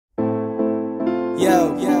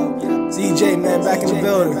Yo, CJ, man, back in the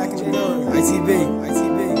building. ITB.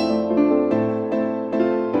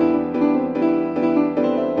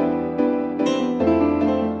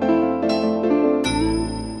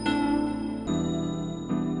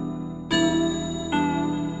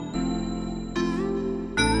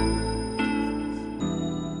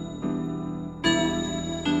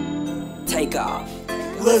 Take off.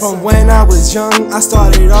 From when I was young, I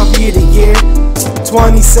started off year to year.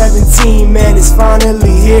 2017, man, it's finally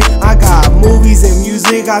here. I got movies and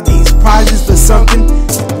music, got these prizes for something.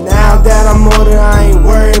 Now that I'm older, I ain't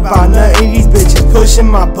worried about nothing. These bitches pushing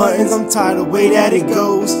my buttons, I'm tired of the way that it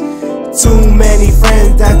goes. Too many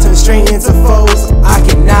friends that turn straight into foes. I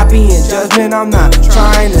cannot be in judgment, I'm not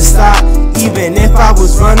trying to stop. Even if I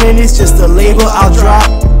was running, it's just a label I'll drop.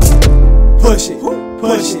 Push it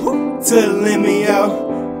to the limit, yo.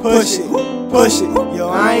 Push it, yo,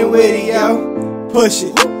 I ain't with it, yo. Push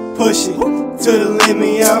it to the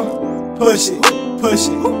limit, yo. Push it,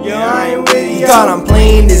 yo, I ain't with it, yo. Thought I'm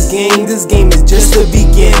playing this game is just the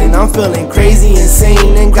beginning. I'm feeling crazy,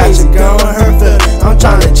 insane, and got your girl in her feelings. I'm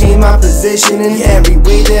trying to change my position in every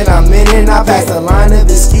way that I'm in it. I pass the line of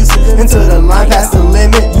excuses until the line past the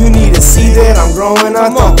limit. You need to see that I'm growing. I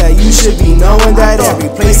thought that you should be knowing that every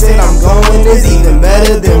place that I'm going is even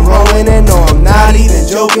better than rowing. And no, I'm not even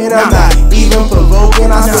joking, I'm not even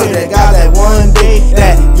provoking. I swear to God that one day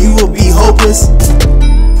that you will be hopeless.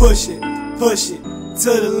 Push it to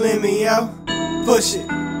the limit, yo. Push it,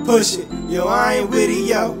 yo, I ain't with it,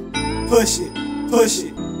 yo. Push it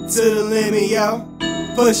to the limit, yo.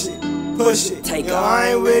 Push it, yo, I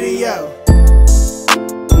ain't with it, yo.